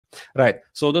Right.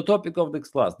 So the topic of this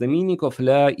class, the meaning of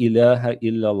La ilaha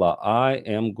illallah. I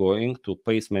am going to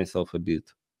pace myself a bit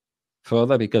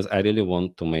further because I really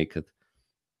want to make it.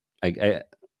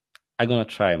 I'm gonna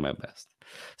try my best.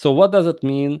 So what does it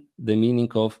mean? The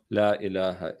meaning of La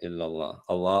ilaha illallah.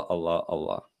 Allah, Allah,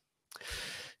 Allah.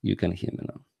 You can hear me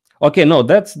now. Okay, no,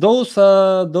 that's those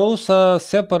are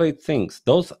separate things.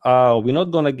 Those are, we're not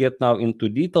gonna get now into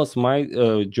details. My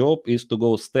job is to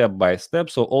go step by step.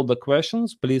 So all the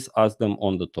questions, please ask them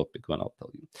on the topic when I'll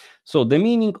tell you. So the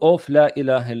meaning of La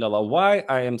ilaha illallah. Why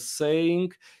I am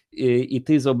saying it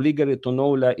is obligatory to know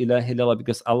La ilaha illallah,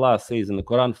 because Allah says in the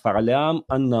Quran, فَعْلَمْ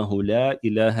أَنَّهُ لَا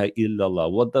إِلَهَ إِلَّا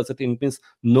اللَّهِ. What does it mean? It means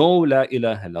no La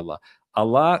ilaha illallah.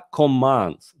 Allah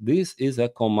commands. This is a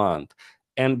command.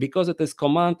 And because it is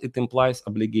command, it implies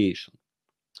obligation.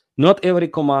 Not every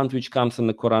command which comes in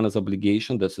the Quran is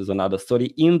obligation. This is another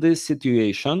story. In this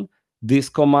situation, this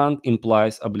command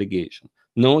implies obligation.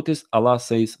 Notice Allah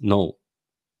says no.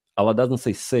 Allah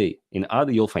doesn't say. In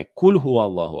other, you'll find Kul huwa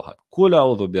Allahu ahad. Kul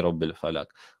a'udhu bi rabbil falak.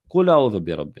 Kul a'udhu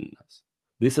bi rabbin nas.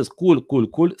 This is kul.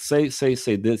 Say.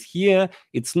 This here,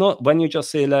 it's not, when you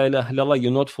just say La ilaha illallah,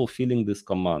 you're not fulfilling this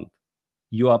command.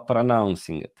 You are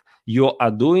pronouncing it. You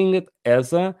are doing it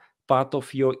as a part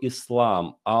of your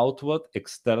Islam, outward,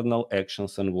 external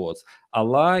actions and words.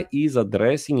 Allah is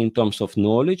addressing in terms of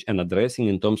knowledge and addressing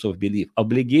in terms of belief.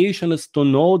 Obligation is to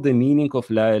know the meaning of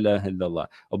La ilaha illallah.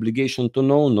 Obligation to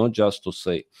know, not just to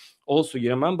say. Also, you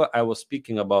remember I was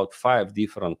speaking about 5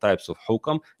 different types of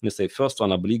hukam. You say first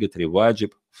one, obligatory,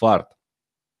 wajib, fard.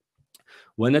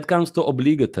 When it comes to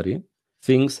obligatory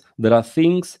things, there are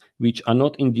things which are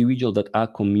not individual, that are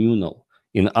communal.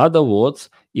 In other words,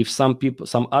 if some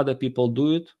other people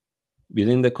do it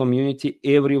within the community,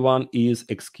 everyone is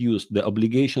excused. The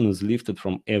obligation is lifted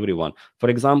from everyone. For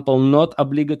example, not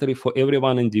obligatory for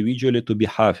everyone individually to be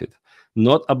hafid,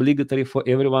 not obligatory for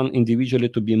everyone individually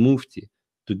to be mufti,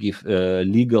 to give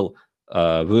legal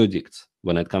verdicts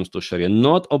when it comes to Sharia,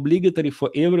 not obligatory for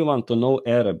everyone to know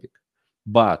Arabic,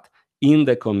 but in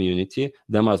the community,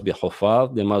 there must be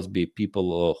hufaz, there must be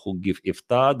people who give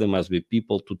iftar, there must be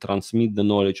people to transmit the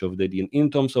knowledge of the deen in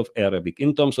terms of Arabic,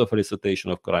 in terms of recitation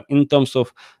of Quran, in terms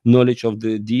of knowledge of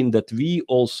the deen that we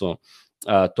also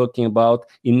talking about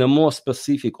in a more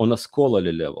specific, on a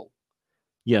scholarly level.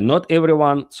 Yeah, not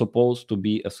everyone supposed to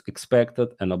be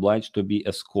expected and obliged to be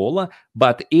a scholar,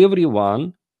 but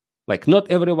everyone, like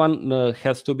not everyone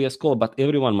has to be a scholar, but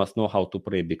everyone must know how to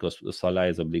pray, because Salah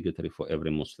is obligatory for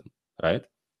every Muslim, right?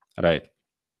 Right.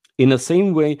 In the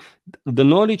same way, the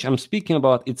knowledge I'm speaking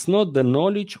about, it's not the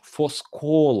knowledge for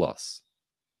scholars.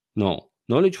 No,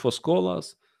 knowledge for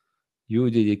scholars, you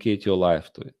dedicate your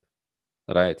life to it,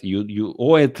 right? You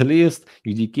or at least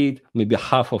you dedicate maybe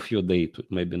half of your day to it,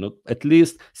 maybe not, at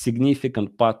least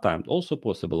significant part-time, also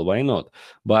possible, why not?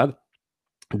 But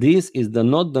this is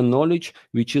not the knowledge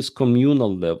which is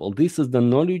communal level. This is the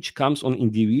knowledge comes on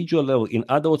individual level. In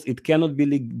other words, it cannot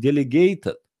be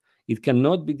delegated. It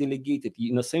cannot be delegated.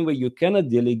 In the same way, you cannot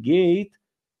delegate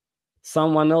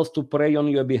someone else to pray on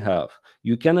your behalf.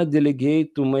 You cannot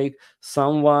delegate to make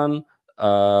someone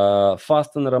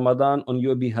fast in Ramadan on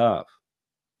your behalf.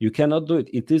 You cannot do it.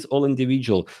 It is all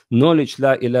individual. Knowledge,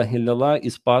 La ilaha illallah,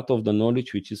 is part of the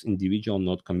knowledge which is individual,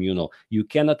 not communal. You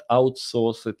cannot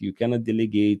outsource it. You cannot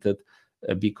delegate it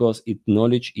because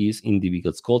knowledge is individual.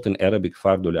 It's called in Arabic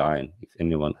fardul ayn, if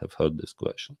anyone have heard this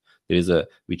question. There is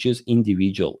which is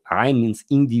individual. Ayn means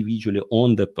individually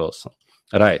on the person.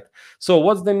 Right. So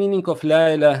what's the meaning of La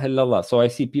ilaha illallah? So I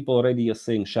see people already are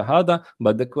saying shahada,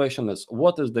 but the question is,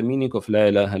 what is the meaning of La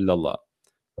ilaha illallah?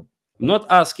 Not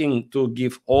asking to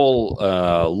give all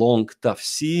long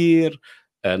tafsir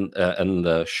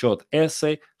and short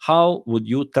essay. How would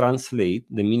you translate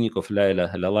the meaning of La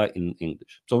ilaha illallah in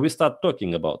English? So we start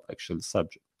talking about actual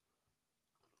subject.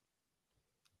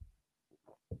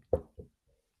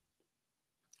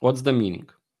 What's the meaning?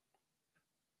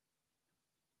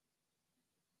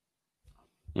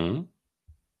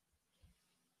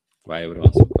 Why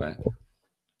everyone's so quiet?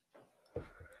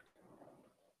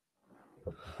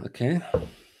 Okay.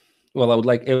 Well, I would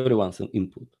like everyone's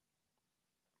input.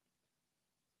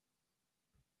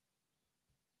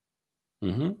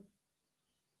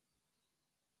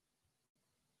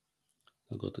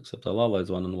 God except Allah. Allah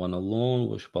is one and one alone.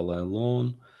 Worship Allah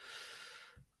alone.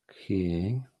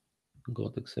 Okay.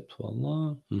 God except for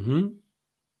Allah.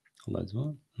 Allah is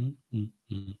one.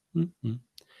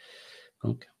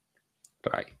 Okay.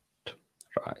 Right.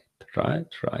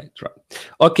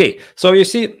 Okay. So you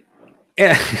see,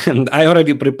 And I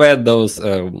already prepared those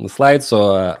slides,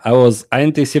 so I was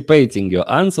anticipating your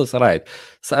answers. Right.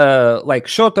 So, like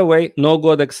short away, no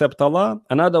God except Allah.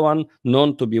 Another one,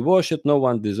 none to be worshipped. No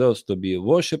one deserves to be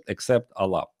worshipped except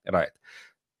Allah. Right.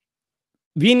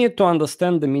 We need to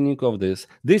understand the meaning of this.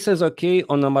 This is okay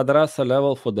on a madrasa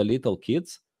level for the little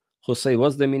kids who say,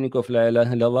 what's the meaning of La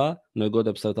ilaha illallah? No God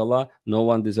except Allah. No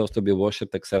one deserves to be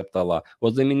worshipped except Allah.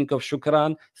 What's the meaning of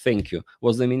shukran? Thank you.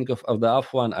 What's the meaning of the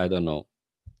afwan? I don't know.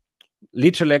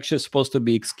 Literally, actually supposed to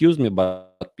be excuse me,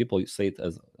 but people say it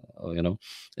as,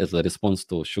 as a response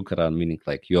to shukran, meaning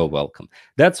like you're welcome.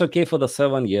 That's okay for the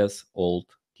 7 years old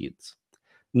kids.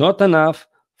 Not enough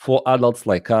for adults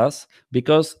like us,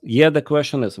 because the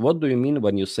question is, what do you mean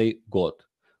when you say God?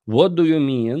 What do you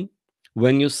mean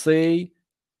when you say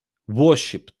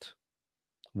worshipped?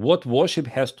 What worship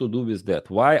has to do with that?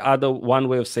 Why other one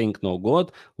way of saying no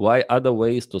God? Why other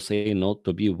ways to say not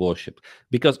to be worshipped?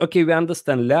 Because okay, we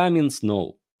understand la means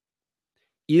no,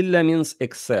 illa means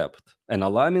except, and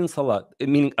Allah means Allah,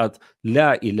 meaning at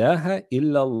la ilaha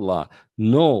illallah,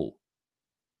 no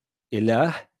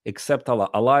ilah except Allah.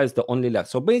 Allah is the only ilah.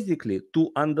 So basically,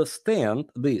 to understand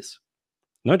this,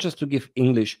 not just to give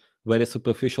English very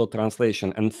superficial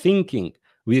translation and thinking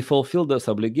we fulfill this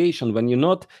obligation when you're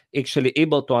not actually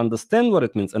able to understand what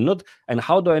it means, and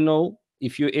how do I know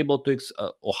if you're able to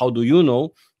or how do you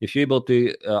know if you're able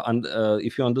to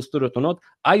if you understood it or not?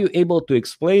 Are you able to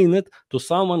explain it to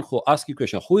someone who asks you a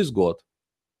question? Who is God?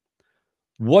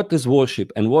 What is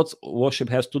worship, and what worship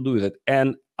has to do with it?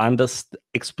 And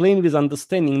explain with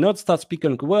understanding, not start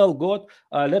speaking, well, God,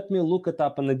 let me look it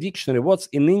up in the dictionary. What's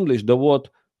in English the word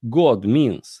God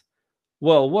means?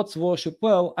 Well, what's worship?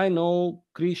 Well, I know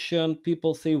Christian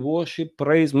people say worship,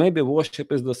 praise. Maybe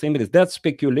worship is the same. That's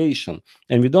speculation.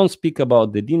 And we don't speak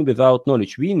about the deen without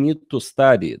knowledge. We need to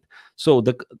study it. So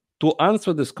to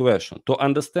answer this question, to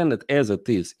understand it as it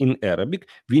is in Arabic,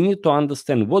 we need to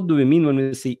understand what do we mean when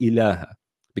we say ilaha.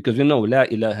 Because we know la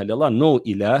ilaha illallah, no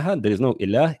ilaha, there is no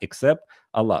ilah except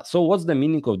Allah. So what's the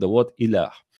meaning of the word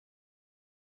ilah?